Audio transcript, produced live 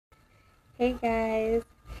Hey guys,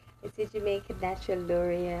 it's your Jamaican Natural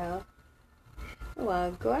L'Oreal.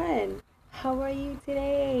 Well, go on. How are you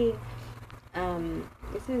today?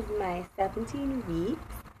 This is my 17 weeks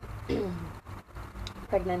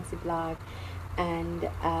pregnancy vlog, and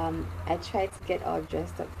I tried to get all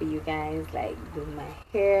dressed up for you guys, like do my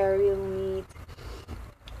hair real neat,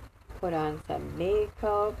 put on some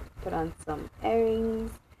makeup, put on some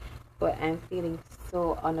earrings, but I'm feeling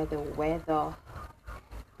so under the weather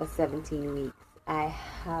for 17 weeks. I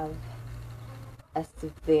have a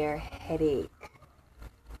severe headache.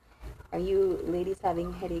 Are you ladies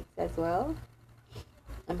having headaches as well?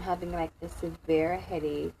 I'm having like a severe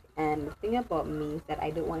headache, and the thing about me is that I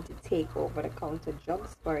don't want to take over the counter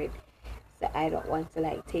drugs for it. So I don't want to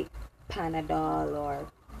like take Panadol or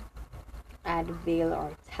Advil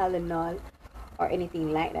or Tylenol or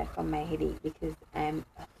anything like that for my headache, because I'm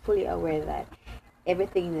fully aware that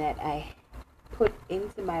everything that I put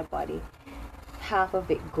into my body, half of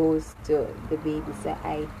it goes to the baby. So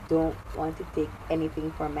I don't want to take anything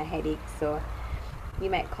for my headache. So you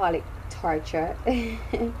might call it torture.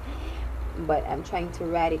 But I'm trying to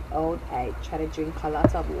ride it out. I try to drink a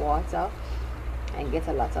lot of water and get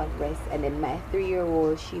a lot of rest. And then my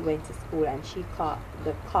 3-year-old, she went to school and she caught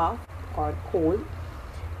the cough or cold,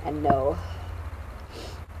 and now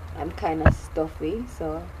I'm kind of stuffy,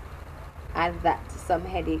 so add that to some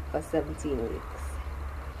headache for 17 weeks.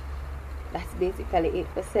 That's basically it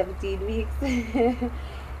for 17 weeks.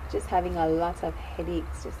 Just having a lot of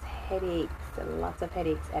headaches, a lot of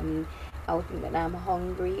headaches. I mean, I would think that I'm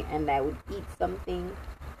hungry and I would eat something,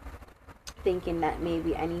 thinking that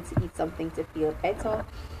maybe I need to eat something to feel better.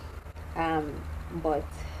 But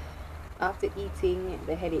after eating,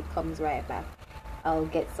 the headache comes right back. I'll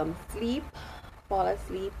get some sleep, fall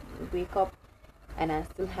asleep, wake up, and I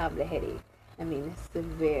still have the headache. I mean, it's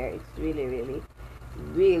severe. It's really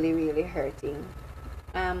hurting.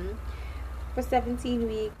 For 17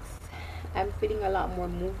 weeks, I'm feeling a lot more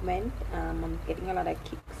movement. I'm getting a lot of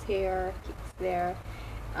kicks here, kicks there.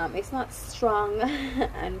 It's not strong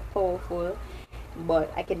and powerful,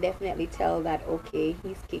 but I can definitely tell that, okay,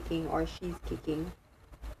 he's kicking or she's kicking.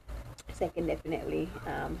 So I can definitely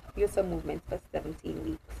feel some movements for 17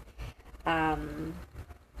 weeks.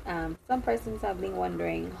 Some persons have been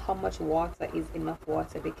wondering how much water is enough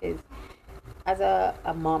water, because as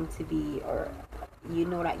a mom to be, or you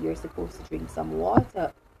know that you're supposed to drink some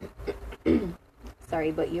water.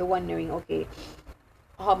 Sorry, but you're wondering, okay,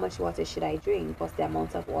 how much water should I drink? What's the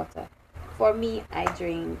amount of water? For me, I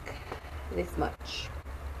drink this much.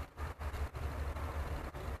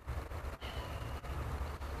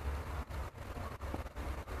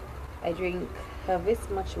 I drink this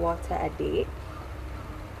much water a day.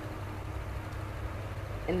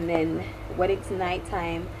 And then when it's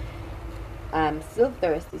nighttime, I'm still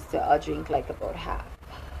thirsty, so I'll drink like about half.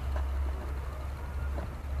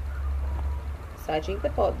 So I drink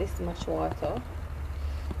about this much water.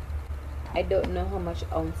 I don't know how much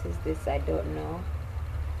ounces this, I don't know,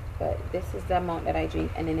 but this is the amount that I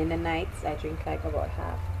drink. And then in the nights, I drink like about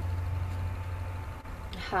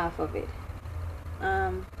half of it.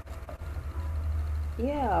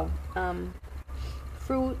 Yeah.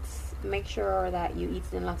 Fruits, make sure that you eat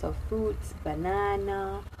a lot of fruits: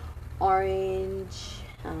 banana, orange,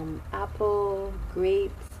 apple,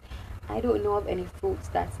 grapes. I don't know of any fruits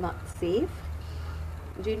that's not safe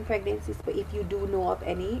during pregnancies, but if you do know of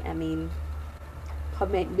any, I mean,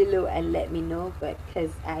 comment below and let me know. But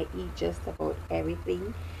because I eat just about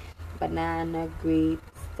everything: banana,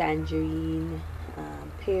 grapes, tangerine,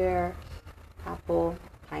 pear, apple,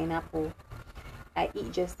 pineapple. I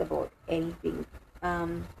eat just about anything.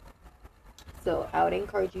 So I would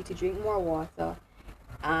encourage you to drink more water,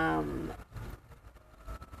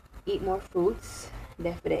 eat more fruits.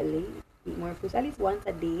 Definitely eat more fruits, at least once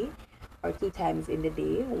a day or 2 times in the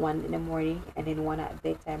day, one in the morning and then one at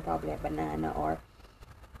bedtime, probably a banana or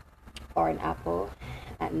an apple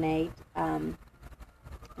at night. I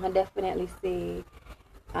definitely say,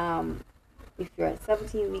 if you're at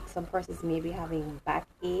 17 weeks, some persons may be having back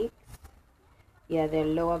aches. Yeah, their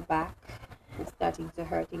lower back is starting to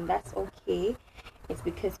hurting. That's okay. It's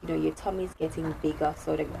because, you know, your tummy is getting bigger,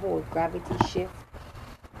 so the whole gravity shift.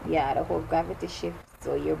 Yeah, the whole gravity shift,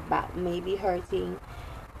 so your back may be hurting.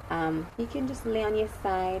 You can just lay on your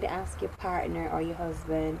side, ask your partner or your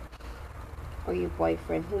husband or your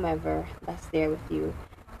boyfriend, whomever that's there with you,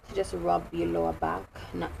 to just rub your lower back.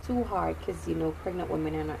 Not too hard, because, you know, pregnant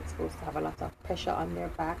women are not supposed to have a lot of pressure on their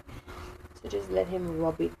back. So just let him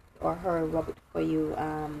rub it or her rub it for you,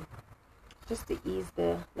 just to ease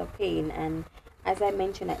the pain. And as I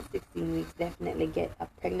mentioned, at 16 weeks, definitely get a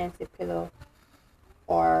pregnancy pillow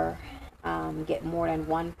or get more than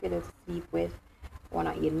one pillow to sleep with, one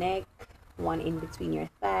at your neck, one in between your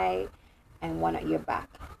thigh, and one at your back.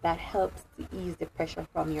 That helps to ease the pressure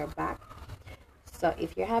from your back. So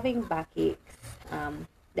if you're having backaches,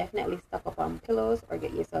 definitely stock up on pillows or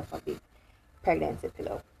get yourself a big pregnancy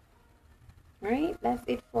pillow. Alright, that's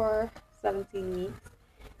it for 17 weeks.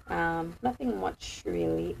 Nothing much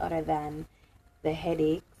really other than the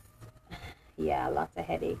headaches. Yeah, lots of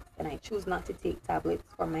headaches, and I choose not to take tablets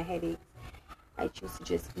for my headaches. I choose to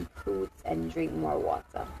just eat fruits and drink more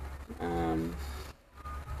water.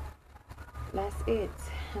 That's it.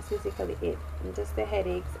 That's basically it. And just the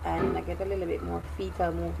headaches, and I get a little bit more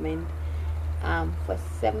fetal movement for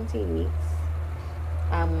 17 weeks.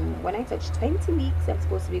 When I touch 20 weeks, I'm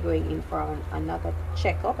supposed to be going in for another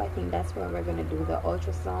checkup. I think that's where we're going to do the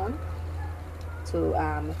ultrasound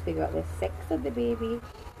to figure out the sex of the baby.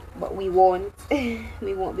 But we won't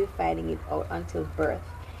we won't be finding it out until birth,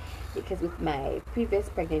 because with my previous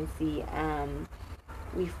pregnancy,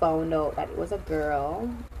 we found out that it was a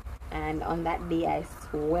girl, and on that day I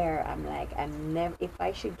swear, I'm never, if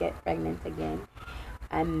I should get pregnant again,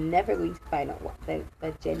 I'm never going to find out what the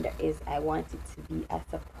gender is. I want it to be a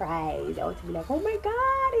surprise. I want to be like, oh my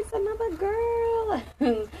god, it's another girl.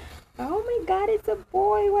 Oh my god, it's a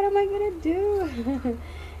boy, what am I gonna do?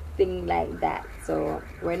 Thing like that. So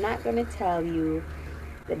we're not gonna tell you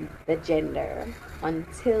the gender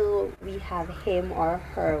until we have him or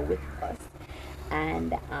her with us,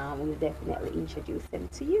 and we'll definitely introduce them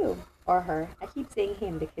to you or her. I keep saying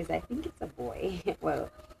him because I think it's a boy. Well,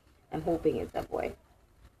 I'm hoping it's a boy.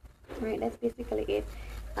 Alright, that's basically it.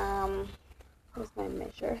 Where's my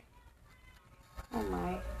measure?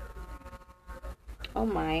 Oh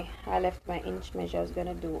my, I left my inch measure. I was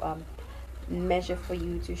gonna do measure for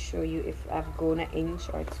you to show you if I've grown an inch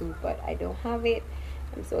or two, but I don't have it.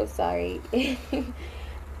 I'm so sorry.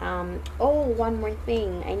 Oh, one more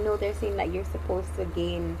thing. I know they're saying that you're supposed to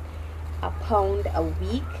gain a pound a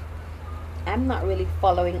week. I'm not really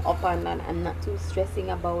following up on that. I'm not too stressing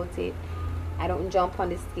about it. I don't jump on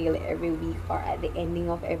the scale every week or at the ending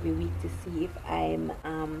of every week to see if I'm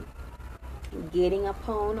gaining a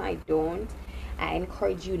pound. I don't. I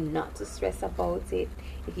encourage you not to stress about it.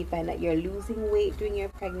 If you find that you're losing weight during your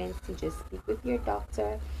pregnancy, just speak with your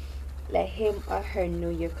doctor. Let him or her know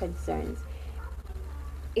your concerns.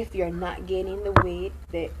 If you're not gaining the weight,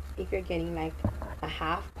 if you're getting like a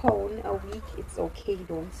half pound a week, it's okay.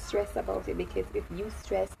 Don't stress about it, because if you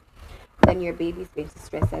stress, then your baby's going to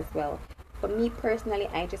stress as well. For me personally,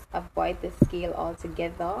 I just avoid the scale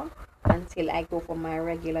altogether until I go for my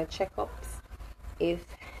regular checkups. If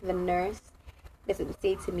the nurse doesn't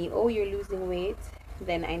say to me, oh, you're losing weight,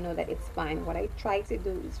 then I know that it's fine. What I try to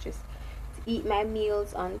do is just to eat my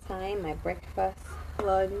meals on time, my breakfast,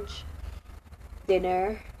 lunch,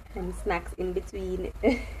 dinner, and snacks in between,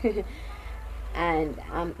 and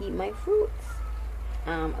eat my fruits.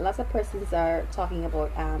 Lots of persons are talking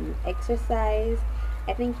about exercise.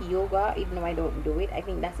 I think yoga, even though I don't do it, I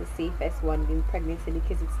think that's the safest one in pregnancy,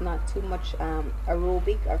 because it's not too much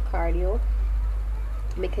aerobic or cardio.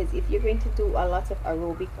 Because if you're going to do a lot of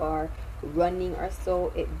aerobic or running or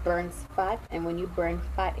so, it burns fat, and when you burn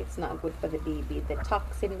fat, it's not good for the baby. The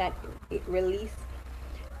toxin that it releases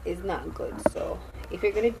is not good. So if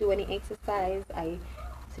you're going to do any exercise, I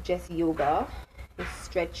suggest yoga,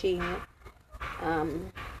 stretching.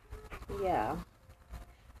 Yeah.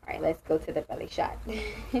 All right, let's go to the belly shot.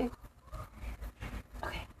 Okay.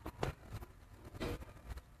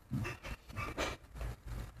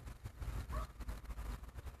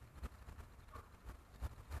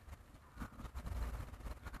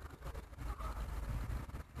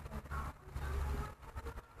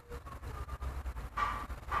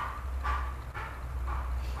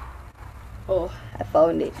 Oh, I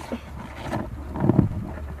found it.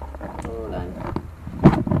 Hold on.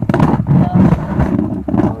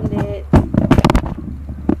 Found it.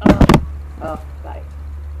 Oh, got it.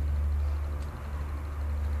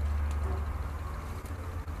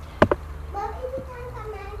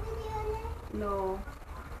 No.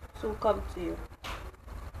 So come to you.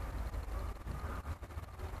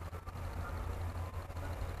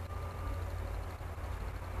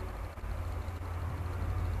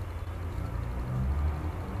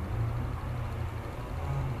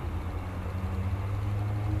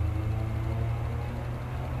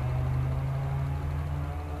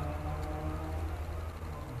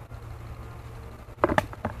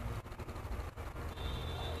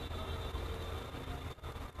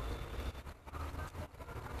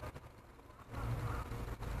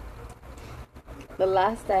 The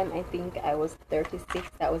last time I think I was 36,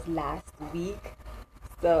 that was last week.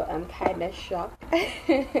 So I'm kind of shocked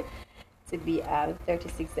to be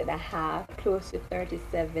 36 and a half, close to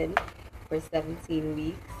 37 for 17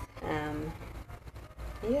 weeks.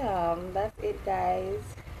 Yeah, that's it, guys.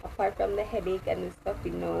 Apart from the headache and the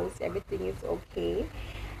stuffy nose, everything is okay.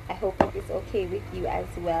 I hope it is okay with you as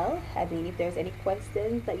well. I mean, if there's any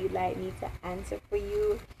questions that you'd like me to answer for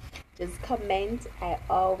you, just comment. I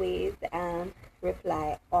always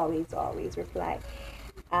reply, always reply.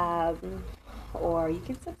 Or you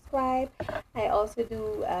can subscribe. I also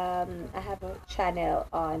do I have a channel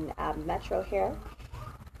on natural hair.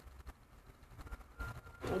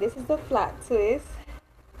 This is the flat twist.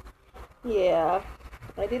 Yeah,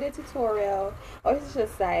 I did a tutorial. Or just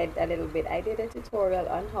aside a little bit, I did a tutorial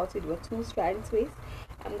on how to do a 2-strand twist.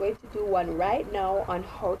 I'm going to do one right now on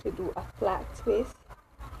how to do a flat twist.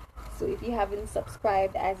 So if you haven't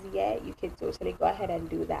subscribed as yet, you can totally go ahead and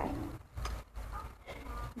do that.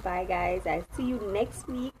 Bye, guys. I'll see you next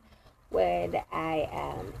week when I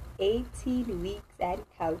am 18 weeks and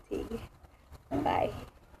counting. Bye.